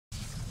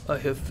I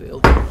have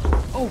failed.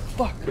 Oh,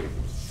 fuck.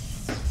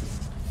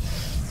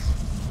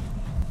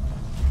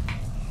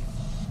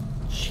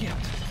 Shit.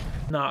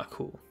 Not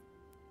cool.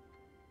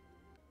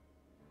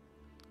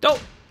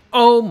 Don't.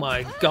 Oh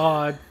my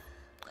god.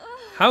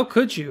 How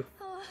could you?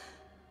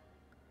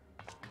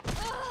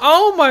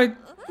 Oh my.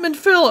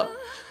 Minfilla.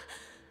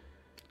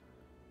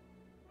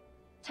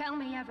 Tell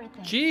me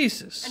everything.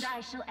 Jesus. And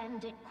I shall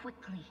end it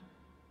quickly.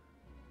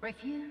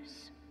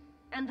 Refuse,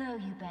 and though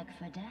you beg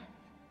for death,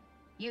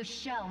 you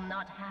shall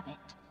not have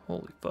it.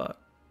 Holy fuck.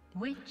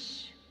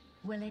 Which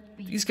will it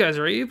be? These guys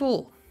are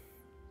evil.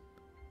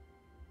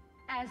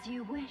 As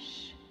you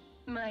wish,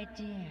 my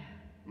dear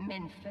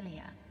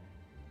Minfilia.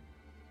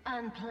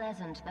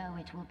 Unpleasant though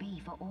it will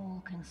be for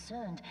all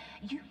concerned,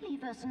 you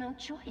leave us no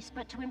choice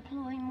but to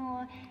employ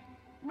more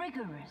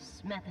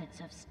rigorous methods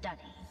of study.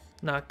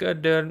 Not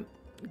good, dude.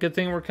 Good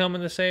thing we're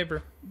coming to save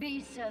her. Be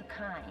so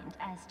kind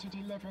as to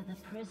deliver the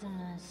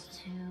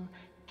prisoners to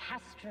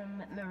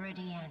Castrum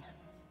Meridianum.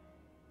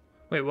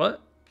 Wait,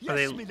 what? Yes, Are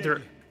they?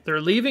 milady.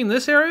 They're leaving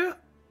this area?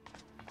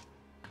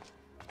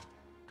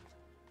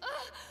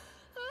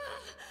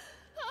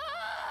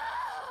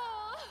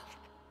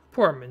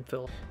 Poor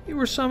Minfill. You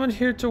were summoned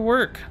here to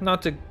work,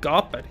 not to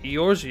gawp at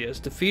Eorzea's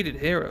defeated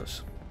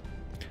heroes.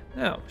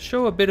 Now,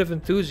 show a bit of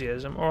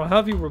enthusiasm, or I'll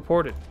have you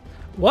reported.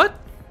 What?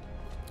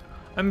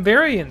 I'm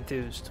very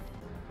enthused.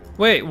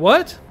 Wait,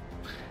 what?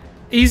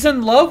 He's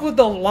in love with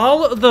the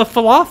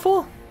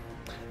falafel?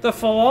 The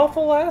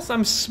falafel ass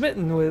I'm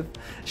smitten with.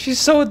 She's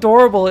so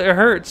adorable, it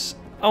hurts.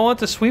 I want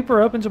to sweep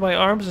her up into my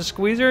arms and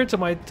squeeze her until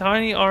my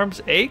tiny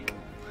arms ache.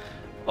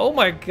 Oh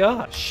my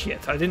god.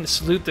 Shit, I didn't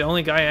salute the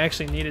only guy I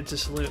actually needed to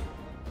salute.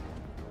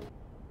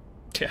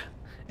 Yeah,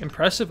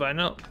 impressive, I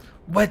know.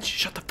 Wedge,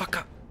 shut the fuck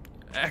up.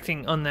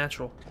 Acting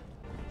unnatural.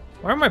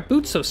 Why are my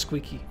boots so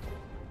squeaky?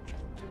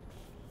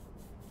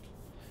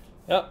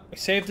 Yep, we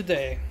saved the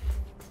day.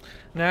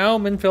 Now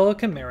Minfilla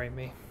can marry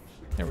me.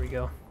 There we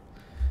go.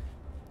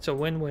 It's a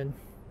win-win.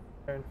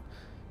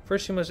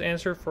 First you must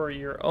answer for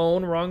your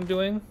own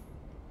wrongdoing.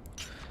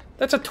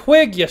 That's a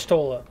twig,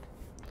 Yestola.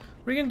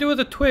 What are you gonna do with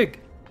a twig?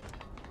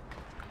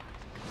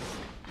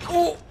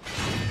 Oh!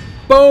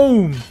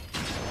 Boom!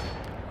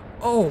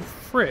 Oh,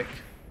 frick.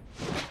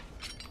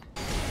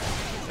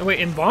 Oh, wait,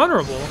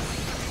 invulnerable?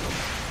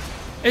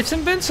 It's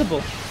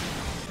invincible.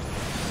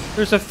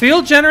 There's a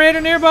field generator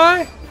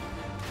nearby?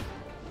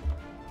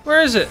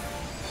 Where is it?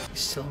 He's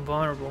still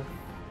invulnerable.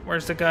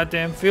 Where's the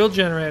goddamn field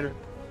generator?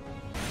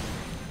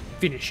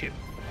 Finish him.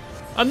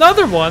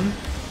 Another one?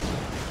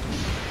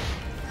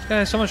 This guy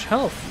has so much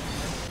health.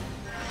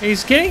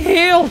 He's getting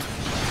healed!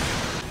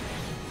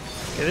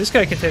 Okay, this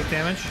guy can take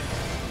damage.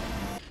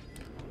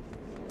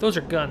 Those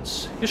are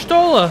guns.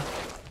 Yestola!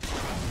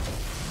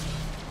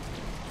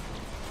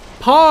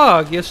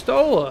 Pog!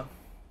 Yestola!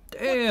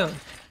 Damn!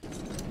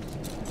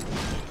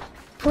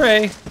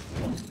 Pray!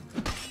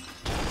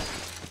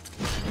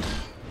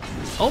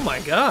 Oh my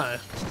god!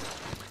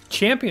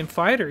 Champion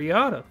fighter,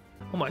 Yada.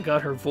 Oh my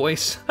god, her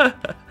voice.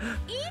 Ida!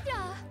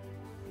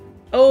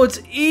 Oh, it's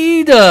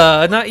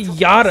Ida, not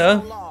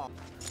Yada.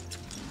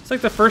 It's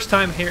like the first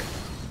time here.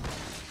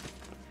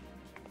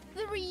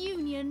 The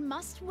reunion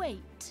must wait.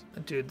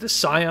 Dude, the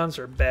Scions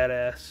are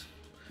badass.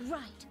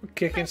 Right. We're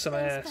kicking First some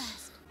things ass.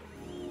 first.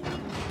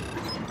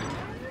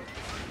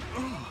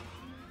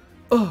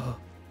 Oh.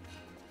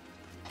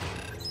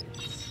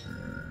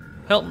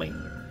 Help me.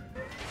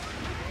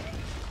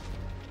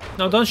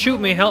 No, don't shoot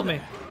me, help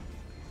me.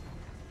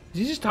 Is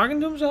he just talking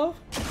to himself?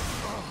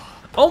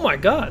 Oh my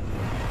god.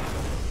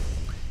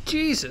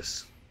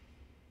 Jesus.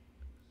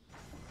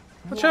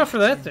 Watch out for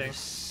that thing.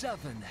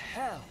 Seven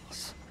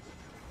hells.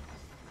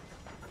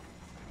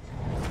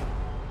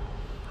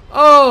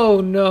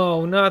 Oh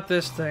no, not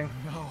this thing.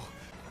 No.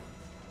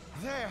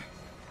 There,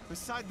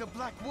 beside the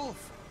black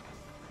wolf.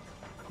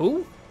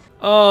 Who?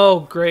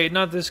 Oh great,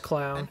 not this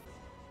clown.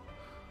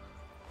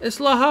 It's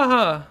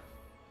Lahaha.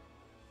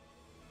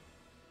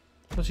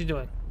 What's he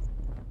doing?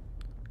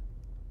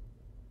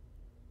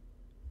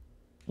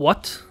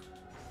 What?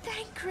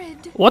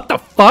 Thancred. What the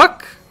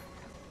fuck?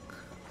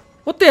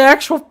 What the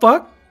actual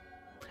fuck?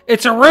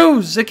 It's a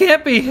ruse. It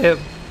can't be him.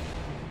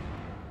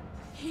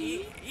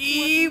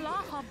 Evil.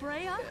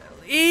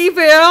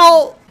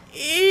 Evil.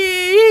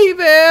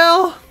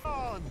 Evil.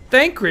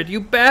 Thancred, you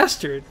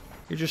bastard.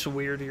 You're just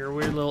weird. You're a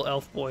weird little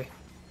elf boy.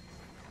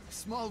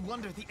 Small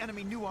wonder the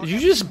enemy knew our Did you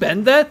just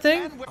bend that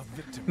thing? and a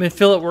victim.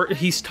 Minfill,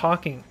 he's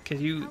talking. Could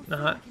you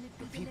not?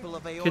 The people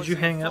of Could you Eorzea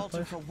hang up,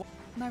 faltered please? for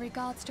My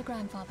regards to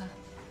grandfather.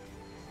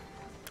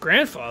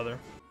 Grandfather?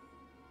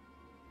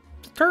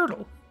 It's a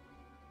turtle.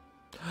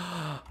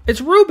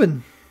 It's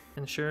Reuben.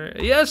 And sure,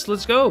 yes,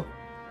 let's go.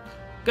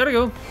 Gotta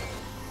go.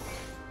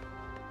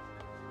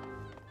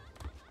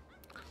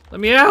 Let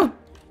me out.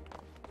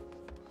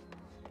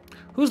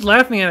 Who's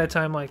laughing at a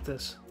time like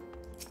this?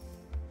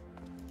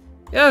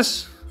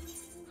 Yes.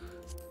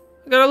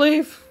 I gotta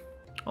leave.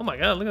 Oh my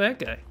god, look at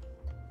that guy.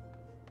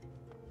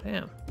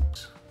 Damn.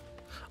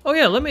 Oh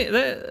yeah, let me.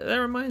 That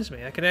reminds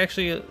me. I could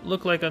actually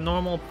look like a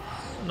normal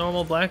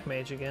black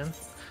mage again.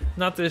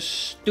 Not this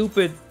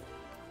stupid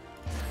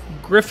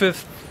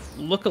Griffith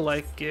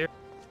look-alike gear.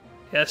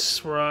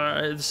 Yes,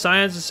 we're the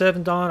Scions of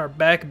Seven Dawn are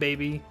back,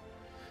 baby.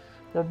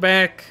 We're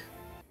back.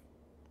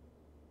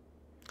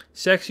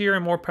 Sexier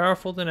and more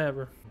powerful than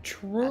ever.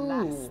 True.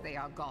 Alas, they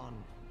are gone.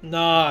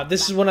 Nah,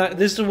 this is when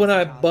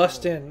I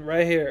bust in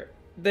right here.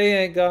 They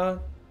ain't gone.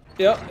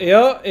 Yep.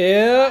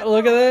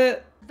 Look at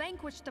that.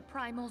 Vanquish the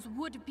primals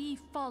would be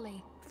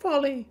folly.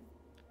 Folly.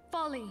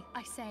 Folly,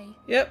 I say.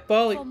 Yep,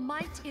 folly. For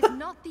might is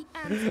not the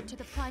answer to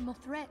the primal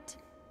threat.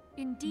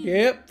 Indeed.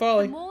 Yep,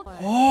 folly. the more-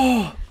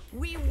 Oh,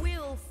 We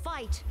will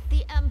fight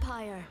the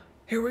Empire.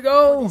 here we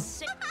go.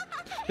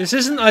 This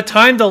isn't a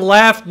time to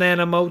laugh,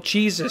 Nanamo.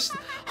 Jesus.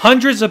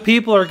 Hundreds of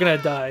people are gonna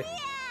die.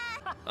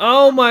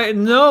 Oh my,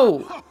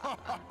 no.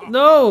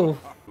 No.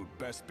 You'd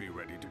best be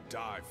ready to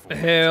die for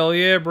Hell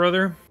yeah,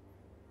 brother.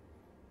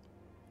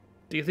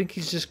 Do you think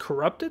he's just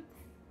corrupted?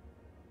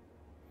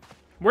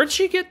 Where'd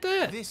she get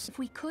that? this. If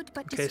we could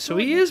but Okay, so destroy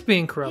he it, is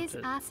being his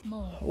corrupted. ass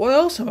more. What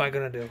else am I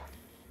gonna do?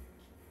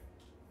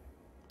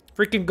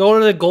 Freaking go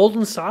to the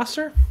golden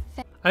saucer?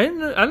 I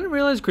didn't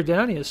realize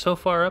Gridania is so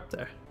far up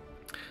there.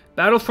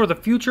 Battle for the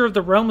future of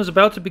the realm is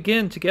about to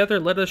begin. Together,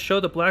 let us show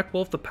the Black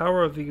Wolf the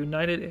power of the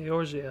united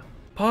Eorzea.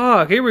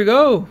 Pog, here we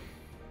go.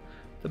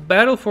 The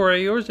battle for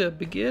Eorzea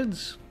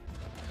begins.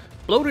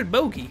 Bloated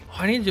bogey. Oh,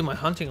 I need to do my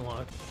hunting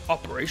log.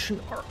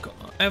 Operation Archon.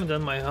 I haven't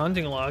done my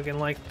hunting log in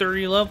like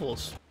 30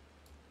 levels.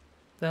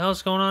 The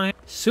hell's going on here?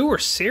 Sewer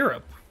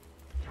syrup.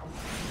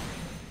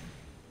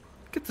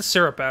 Get the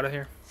syrup out of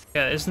here.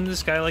 Yeah, isn't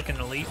this guy like an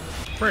elite?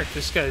 Frick,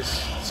 this guy's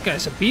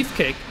a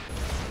beefcake.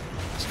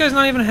 This guy's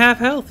not even half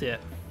health yet.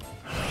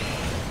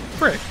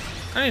 Frick,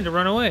 I need to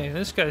run away.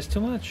 This guy's too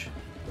much.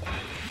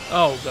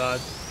 Oh god.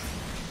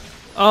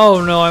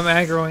 Oh no, I'm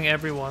aggroing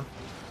everyone.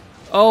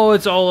 Oh,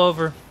 it's all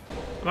over.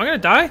 Am I gonna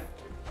die?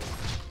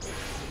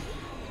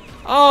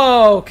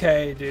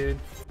 Okay, dude.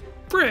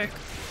 Frick.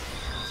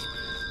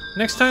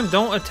 Next time,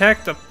 don't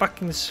attack the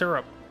fucking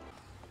syrup.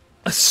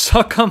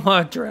 Suck on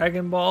my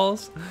Dragon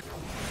Balls.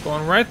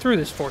 Going right through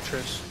this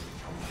fortress.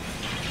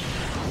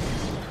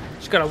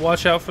 Just gotta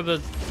watch out for the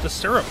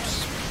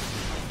syrups.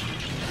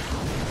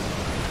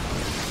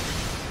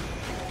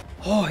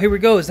 Oh, here we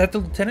go. Is that the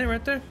lieutenant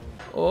right there?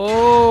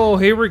 Oh,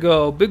 here we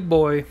go. Big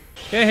boy.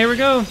 Okay, here we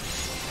go.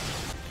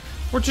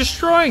 We're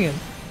destroying him.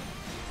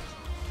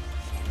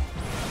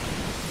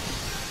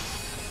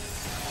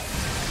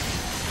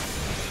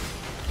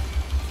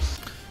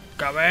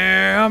 Come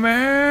here, come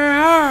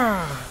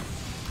here.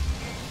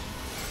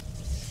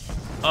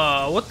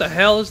 What the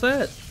hell is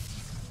that?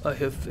 I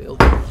have failed.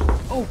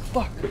 Oh,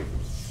 fuck.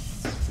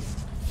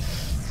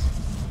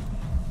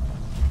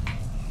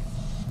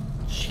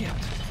 Shit.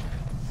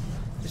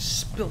 I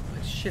spilled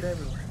my shit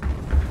everywhere.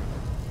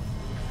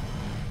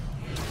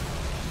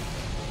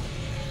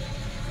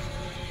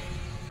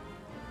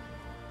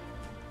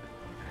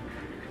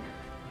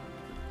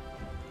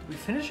 Did we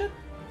finish it?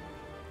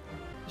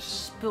 I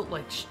just spilled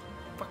like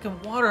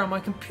fucking water on my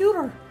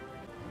computer.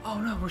 Oh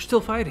no, we're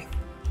still fighting.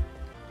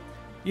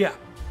 Yeah.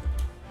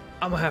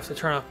 I'm gonna have to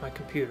turn off my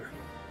computer.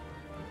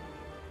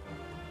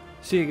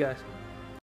 See you guys.